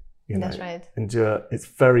work. That's right. And it's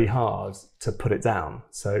very hard to put it down.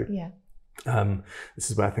 So this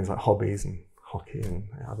is where things like hobbies and hockey and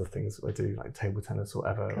other things that I do, like table tennis or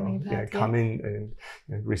whatever, come in,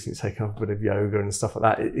 and recently taken up a bit of yoga and stuff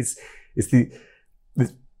like that. It's the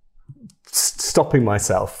stopping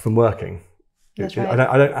myself from working. That's right.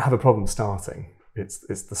 I don't have a problem starting. It's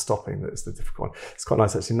the stopping that's the difficult one. It's quite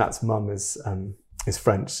nice actually. Nat's mum is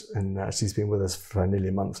French, and she's been with us for nearly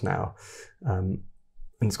a month now.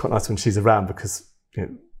 And it's quite nice when she's around because,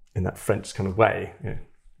 in that French kind of way,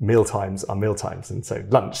 meal times are meal times, and so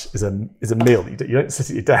lunch is a meal. You don't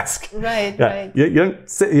sit at your desk. Right. You don't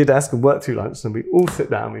sit at your desk and work through lunch. And we all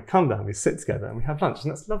sit down, we come down, we sit together, and we have lunch,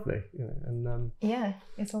 and that's lovely. And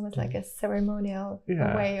it's almost like a ceremonial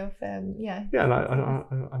way of and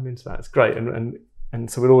I'm into that. It's great, and and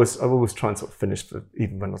so I've always tried and sort of finish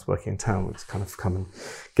even when I was working in town, we'd kind of come and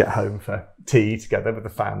get home for tea together with the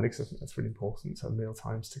family, because I think that's really important to have meal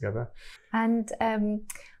times together. And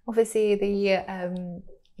obviously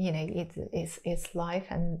it's life,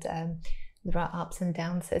 and there are ups and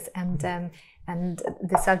downs, and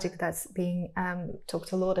the subject that's being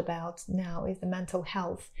talked a lot about now is the mental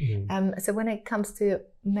health. So when it comes to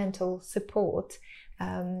mental support,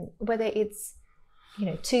 whether it's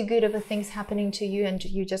too good of a things happening to you and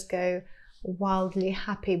you just go wildly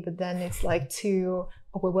happy, but then it's like too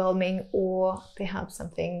overwhelming, or perhaps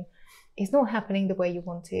something is not happening the way you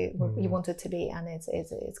want it to be, and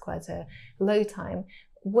it's quite a low time.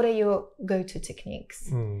 What are your go-to techniques?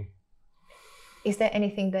 Is there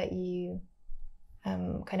anything that you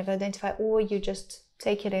kind of identify, or you just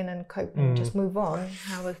take it in and cope and just move on?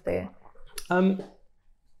 How is the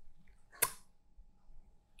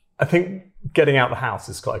I think getting out of the house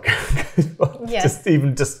is quite good.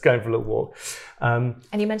 Just going for a little walk. And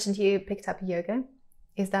you mentioned you picked up yoga.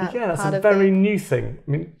 Is that that's a very new thing.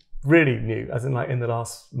 I mean, really new, as in like in the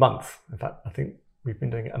last month. In fact, I think we've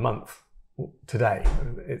been doing it a month today.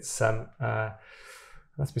 It's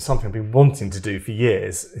must be something I've been wanting to do for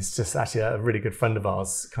years. It's just actually a really good friend of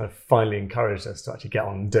ours kind of finally encouraged us to actually get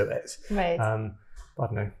on and do it. Right. I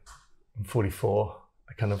don't know, I'm 44.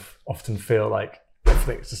 I kind of often feel like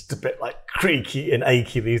everything's just a bit like creaky and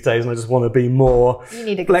achy these days, and I just want to be more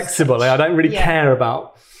flexible. Like, I don't really care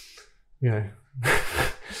about,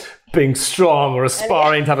 being strong or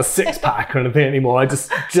aspiring to have a six-pack or anything anymore. I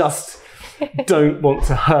just don't want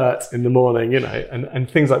to hurt in the morning,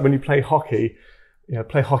 and things like when you play hockey,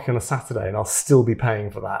 play hockey on a Saturday and I'll still be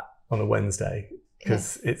paying for that on a Wednesday,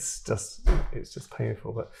 because it's just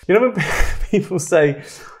painful. But when people say,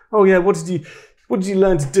 oh yeah, what did you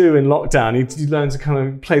learn to do in lockdown? Did you learn to kind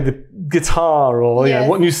of play the guitar, or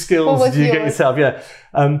what new skills did you get yourself?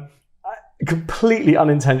 Completely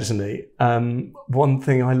unintentionally, one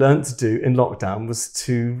thing I learned to do in lockdown was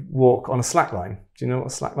to walk on a slackline. Do you know what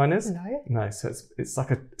a slackline is? No. So it's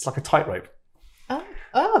like a tightrope.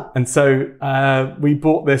 Oh. And so we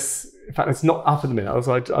bought this. In fact, it's not up at the minute.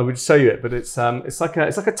 I would show you it, but it's like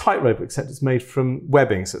a tightrope, except it's made from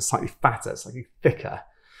webbing, so it's slightly fatter, slightly thicker.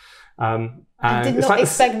 I did not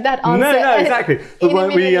expect that answer. No, exactly. But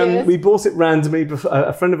when we bought it randomly.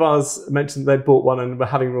 A friend of ours mentioned they'd bought one and were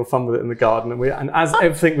having real fun with it in the garden. And as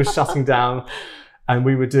everything was shutting down, and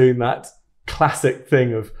we were doing that classic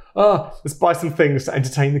thing of, let's buy some things to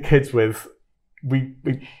entertain the kids with, we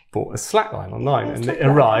bought a slackline online, and it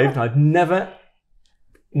arrived. I'd never,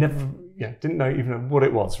 didn't know even what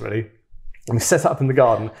it was really. And we set it up in the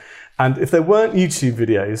garden. And if there weren't YouTube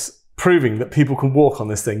videos proving that people can walk on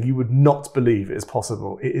this thing, you would not believe it is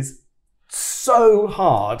possible. It is so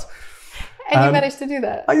hard. And you managed to do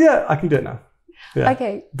that? Yeah, I can do it now. Yeah.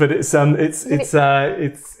 Okay. But it's I'll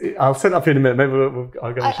set it up in a minute. Maybe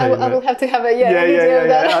I'll go and show you. I will have to have a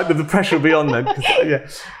The pressure will be on then.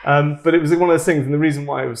 But it was one of those things, and the reason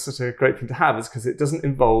why it was such a great thing to have is because it doesn't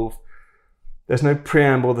involve. There's no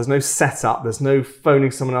preamble, there's no setup, there's no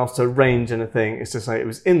phoning someone else to arrange anything. It's just like it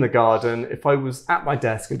was in the garden. If I was at my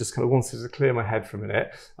desk and just kind of wanted to clear my head for a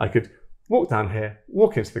minute, I could walk down here,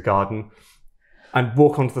 walk into the garden, and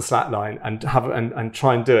walk onto the slack line and and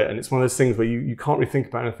try and do it. And it's one of those things where you can't really think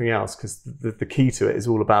about anything else, because the key to it is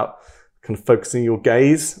all about kind of focusing your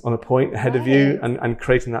gaze on a point ahead of you and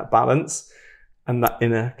creating that balance and that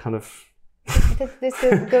inner kind of this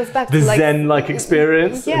goes back the to Zen-like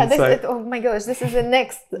experience. Yeah, oh my gosh, this is the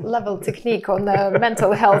next level technique on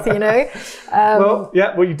mental health, Well,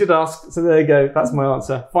 you did ask, so there you go. That's my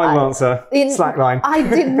answer. Final answer. Slackline. I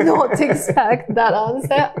did not expect that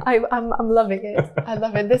answer. I'm loving it. I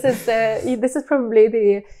love it. This is probably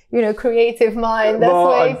the creative mind. That's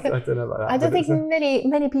I don't know about that. I don't think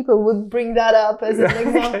many people would bring that up as an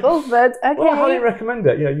example, but okay. Well, I highly recommend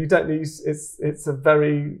it. You don't need. It's a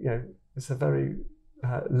very It's a very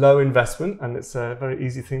low investment, and it's a very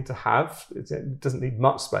easy thing to have. It doesn't need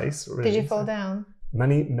much space. Really. Did you fall down?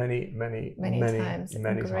 Many times. Many times.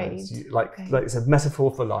 It's a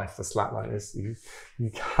metaphor for life. The slackline is you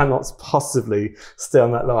cannot possibly stay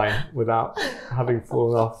on that line without having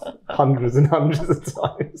fallen off hundreds and hundreds of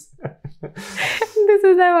times. This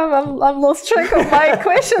is how I'm lost track of my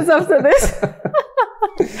questions after this.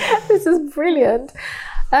 This is brilliant.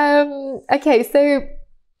 Okay, so.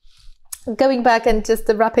 Going back and just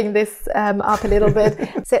wrapping this up a little bit.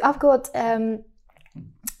 So I've got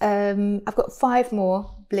 5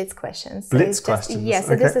 more blitz questions. Questions. Yes.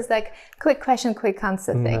 So this is like quick question, quick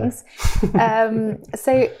answer things.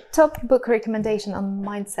 So top book recommendation on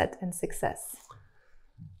mindset and success.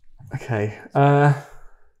 Okay.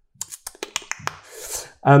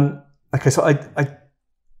 Okay, so I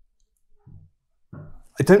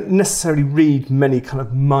don't necessarily read many kind of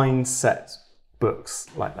mindset books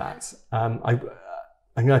like that. I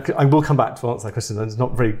will come back to answer that question. It's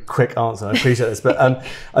not a very quick answer. I appreciate this, but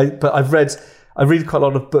I read quite a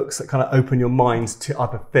lot of books that kind of open your mind to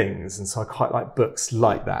other things, and so I quite like books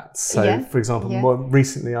like that. So, for example, more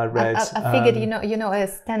recently I read. I figured you're not a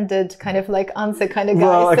standard kind of like answer kind of guy.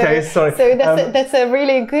 Well, okay, sorry. So that's a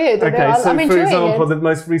really good. Okay, so for example, it. the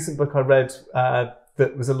most recent book I read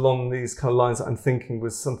that was along these kind of lines that I'm thinking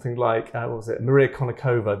was something like what was it? Maria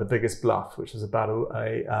Konnikova, The Biggest Bluff, which was about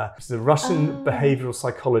a Russian behavioral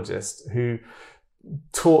psychologist who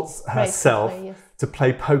taught herself to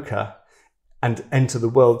play poker and enter the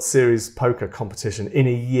World Series poker competition in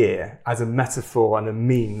a year as a metaphor and a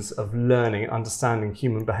means of learning, understanding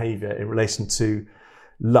human behavior in relation to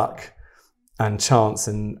luck and chance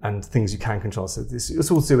and things you can control. So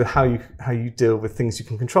it's all to do with how you deal with things you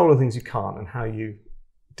can control and things you can't, and how you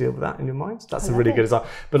deal with that in your mind. That's a really good example.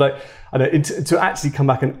 But I know to actually come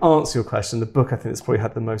back and answer your question, the book I think that's probably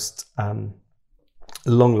had the most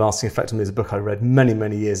long-lasting effect on me is a book I read many,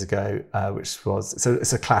 many years ago, which was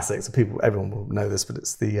it's a classic. So everyone will know this, but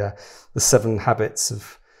it's the 7 Habits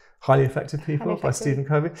of Highly Effective People by Stephen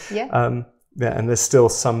Covey. Yeah. And there's still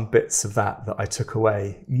some bits of that I took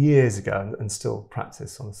away years ago and still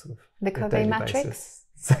practice on a sort of the Covey matrix.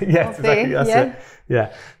 So, yes, exactly. That's it.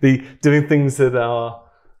 Yeah, the doing things that are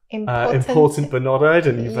important but not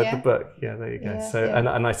urgent. You've read the book. Yeah, there you go.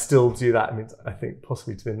 And I still do that. I mean, I think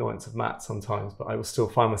possibly to the annoyance of Matt sometimes, but I will still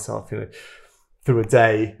find myself, through a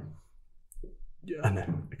day. And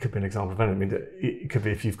it could be an example of anything. I mean, it could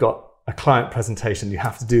be if you've got a client presentation you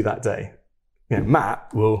have to do that day.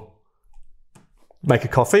 Matt will make a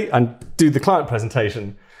coffee and do the client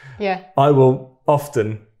presentation. Yeah. I will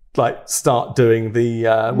often start doing the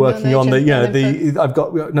working on I've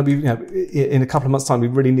got in a couple of months' time we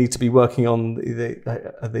really need to be working on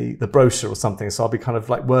the brochure or something, so I'll be kind of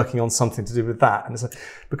working on something to do with that, and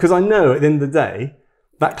because I know at the end of the day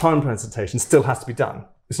that client presentation still has to be done.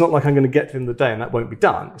 It's not like I'm going to get to the end of the day and that won't be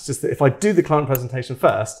done. It's just that if I do the client presentation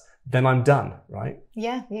first, then I'm done, right?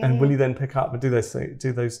 Will you then pick up and do those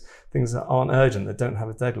things that aren't urgent, that don't have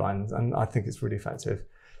a deadline? And I think it's really effective.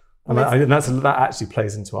 And that actually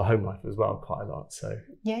plays into our home life as well quite a lot. So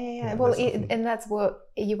well, and that's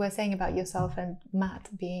what you were saying about yourself and Matt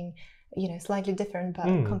being, slightly different but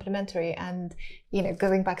complementary. And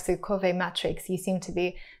going back to Covey matrix, you seem to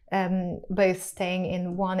be both staying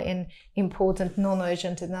in one in important,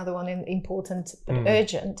 non-urgent, another one in important but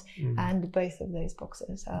urgent, and both of those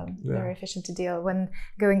boxes are very efficient to deal. When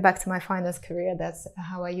going back to my finance career, that's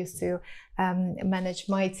how I used to manage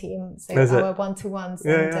my team. So our one-to-ones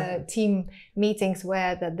and team meetings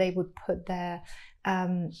where that they would put their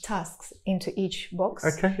tasks into each box,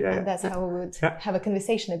 and that's how we would have a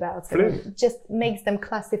conversation about. So it just makes them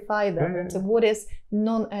classify them into what is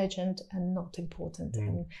non-urgent and not important,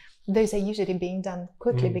 and those are usually being done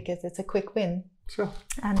quickly because it's a quick win. Sure.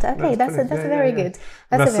 And that's very good.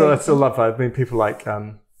 I still love that. I mean, people like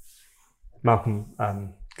Malcolm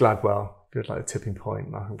Gladwell, good, like The Tipping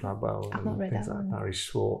Point, Malcolm Gladwell, and things like Barry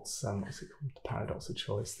Schwartz, what's it called, The Paradox of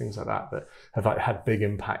Choice, things like that have had big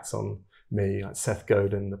impacts on me, like Seth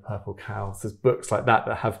Godin, The Purple Cow. There's books like that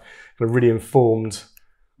have really informed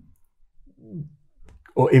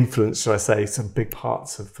or influenced, should I say, some big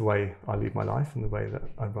parts of the way I live my life and the way that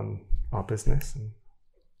I run our business. And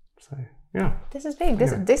so, this is big.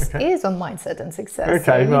 This is on mindset and success.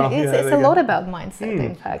 Okay, so, it's a lot about mindset,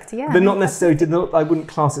 in fact. Yeah, they're not necessarily. I wouldn't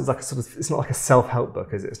class it as like a sort of. It's not like a self-help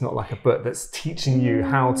book, is it? It's not like a book that's teaching you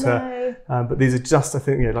how to. But these are just, I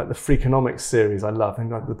think, like the Freakonomics series. I love, and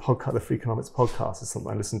like the podcast, the Freakonomics podcast is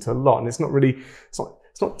something I listen to a lot. And it's not really. It's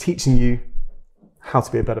not teaching you how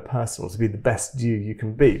to be a better person or to be the best you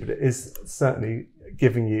can be, but it is certainly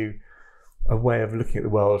giving you a way of looking at the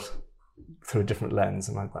world through a different lens,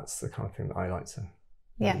 and that's the kind of thing that I like to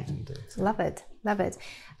do. So. Love it.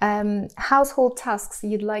 Household tasks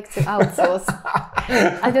you'd like to outsource?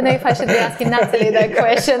 I don't know if I should be asking Natalie that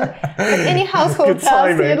question, but any household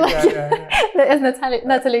tasks you'd like as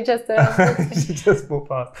Natalie just she just walked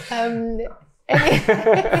past. Any I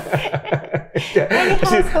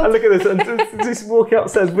look at this and just walking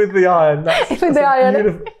upstairs with the iron. With the iron.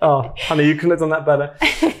 Beautiful. Oh, honey, you couldn't have done that better.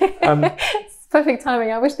 Perfect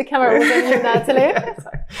timing. I wish the camera was on you, Natalie.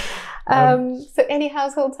 So any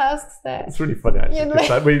household tasks that... It's really funny, actually.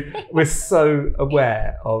 Like we're so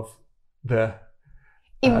aware of the...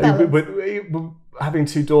 imbalance. Having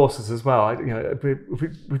 2 daughters as well.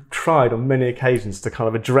 We've tried on many occasions to kind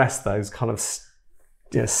of address those kind of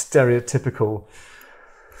stereotypical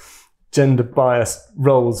gender biased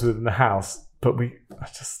roles within the house, but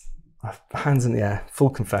hands in the air, full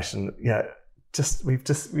confession. Yeah, we we've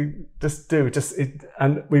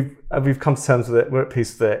come to terms with it. We're at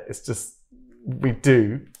peace with it. It's just we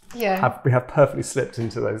have perfectly slipped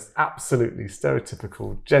into those absolutely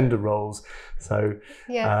stereotypical gender roles. So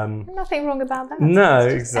nothing wrong about that. No,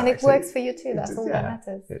 exactly. And it works for you too. That's all that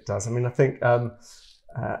matters. It does. I mean, I think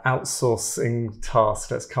outsourcing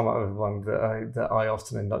tasks. Let's come up with one that I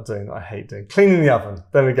often end up doing that I hate doing. Cleaning the oven.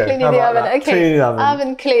 There we go. Cleaning the oven. Okay. Cleaning the oven.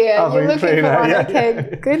 Oven clear. You're looking cleaner. for one. Yeah.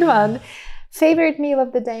 Okay, good one. Favorite meal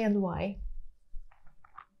of the day and why?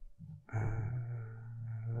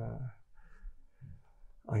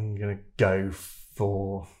 I'm gonna go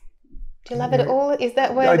for. Do you love it all? Is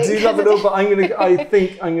that where I do love it all, but I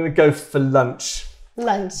think I'm gonna go for lunch.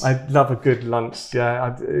 Lunch. I love a good lunch.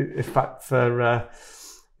 Yeah, in fact, for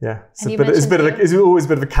it's always a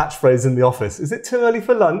bit of a catchphrase in the office. Is it too early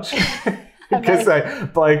for lunch? Because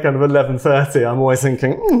by kind of 11:30, I'm always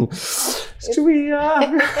thinking, should we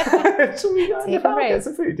get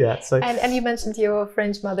some food? Yeah. So and you mentioned your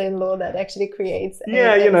French mother-in-law that actually creades.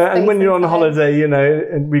 And when you're on holiday,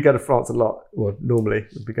 and we go to France a lot. Well, normally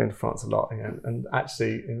we'd be going to France a lot, and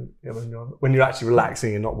actually, when you're actually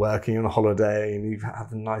relaxing and not working, you're on a holiday, and you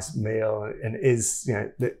have a nice meal, and it is,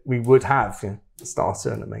 that we would have a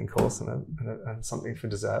starter and a main course and something for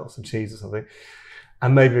dessert or some cheese or something.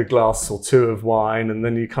 And maybe a glass or two of wine, and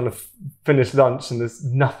then you kind of finish lunch and there's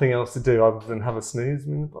nothing else to do other than have a snooze. I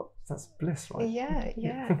mean, that's bliss, right? Yeah,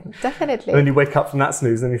 definitely. And then you wake up from that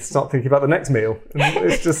snooze and you start thinking about the next meal. And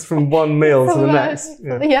it's just from one meal to the next.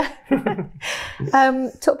 Yeah.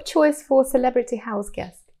 Top choice for celebrity house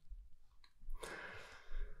guest?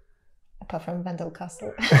 Apart from Vendel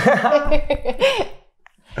Castle.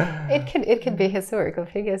 It could be historical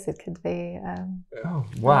figures. It could be. Oh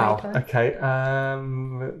wow! Okay.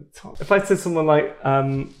 If I said someone like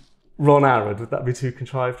Ron Arad, would that be too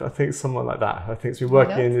contrived? I think someone like that. I think he's been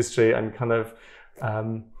working in the industry and kind of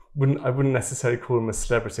wouldn't necessarily call him a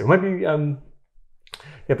celebrity. Or maybe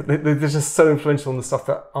but they're just so influential on the stuff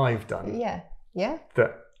that I've done. Yeah.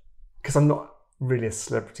 That because I'm not really a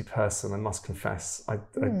celebrity person, I must confess.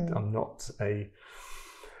 I'm not a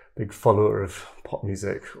big follower of pop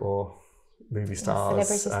music or movie stars.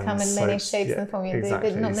 Celebrities come in many shapes and forms. Exactly.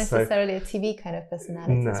 They're not necessarily a TV kind of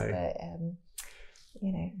personalities, but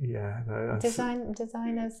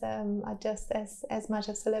designers are just as much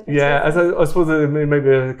of celebrities. Yeah, as I suppose maybe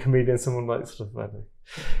a comedian, someone like sort of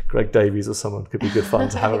Greg Davies or someone could be good fun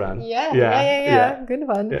to have around. Yeah. Good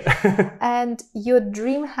one. Yeah. And your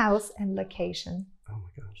dream house and location. Oh my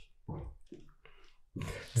gosh.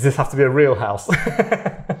 Does this have to be a real house?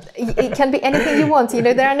 It can be anything you want.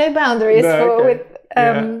 There are no boundaries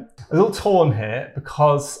I'm a little torn here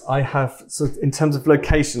because I have in terms of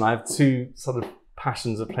location, I have two sort of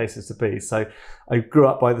passions of places to be. So I grew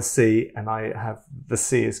up by the sea, and I have the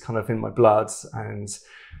sea is kind of in my blood, and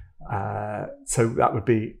so that would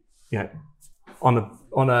be on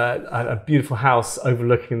a beautiful house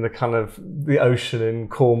overlooking the kind of the ocean in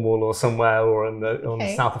Cornwall or somewhere, or on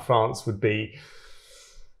the south of France would be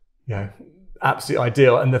absolutely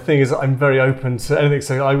ideal. And the thing is, I'm very open to anything.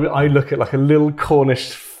 So I look at like a little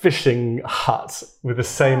Cornish fishing hut with the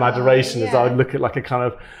same adoration as I would look at like a kind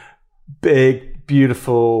of big,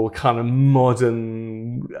 beautiful, kind of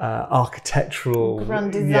modern architectural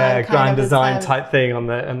grand design type thing on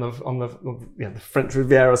the French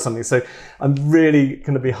Riviera or something. So I'm really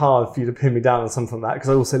going to be hard for you to pin me down on something like that, because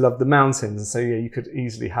I also love the mountains. And so you could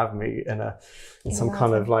easily have me in some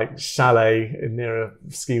kind of like chalet near a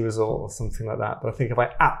ski resort or something like that. But I think if I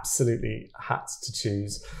absolutely had to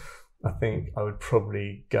choose, I think I would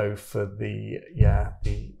probably go for the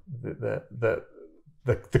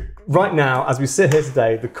right now, as we sit here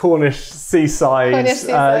today, the Cornish seaside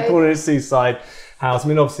house. I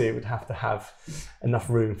mean, obviously it would have to have enough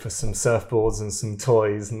room for some surfboards and some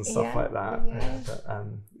toys and stuff like that. But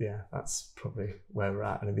that's probably where we're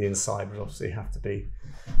at. And the inside would obviously have to be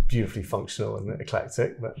beautifully functional and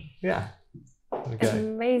eclectic. But there we go.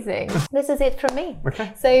 Amazing. This is it from me.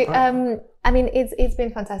 Okay. So, I mean, it's been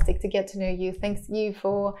fantastic to get to know you. Thanks you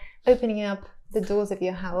for opening up the doors of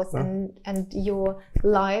your house and your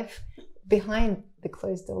life behind the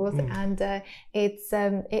closed doors, and it's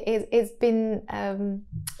been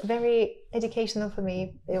very educational for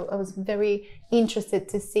me. I was very interested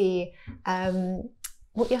to see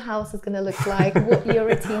what your house is going to look like, what your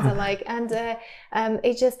routines are like, and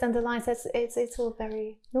it just underlines that it's all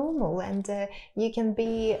very normal, and you can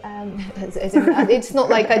be. It's not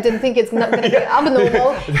like I didn't think it's not going to be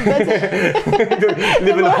abnormal, but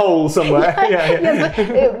live in a hole somewhere. But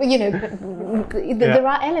there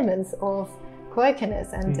are elements of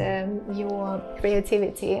quirkiness and your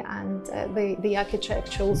creativity and the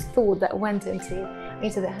architectural thought that went into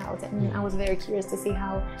the house, and I was very curious to see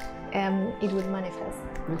how it would manifest.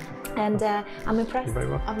 And I'm impressed. You're very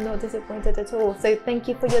welcome. I'm not disappointed at all. So thank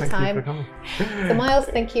you for your time. Thank you for coming. So Miles,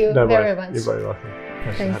 thank you very much. You're very welcome.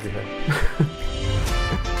 Pleasure to have you here.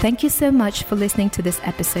 Thank you so much for listening to this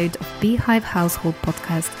episode of Beehive Household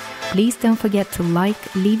Podcast. Please don't forget to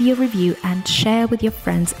like, leave your review and share with your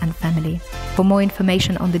friends and family. For more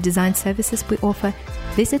information on the design services we offer,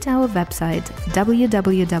 visit our website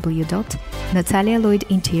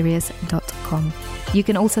www.natalialoydinteriors.com. You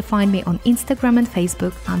can also find me on Instagram and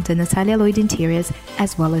Facebook under Natalia Lloyd Interiors,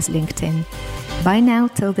 as well as LinkedIn. Bye now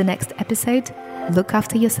till the next episode. Look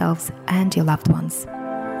after yourselves and your loved ones.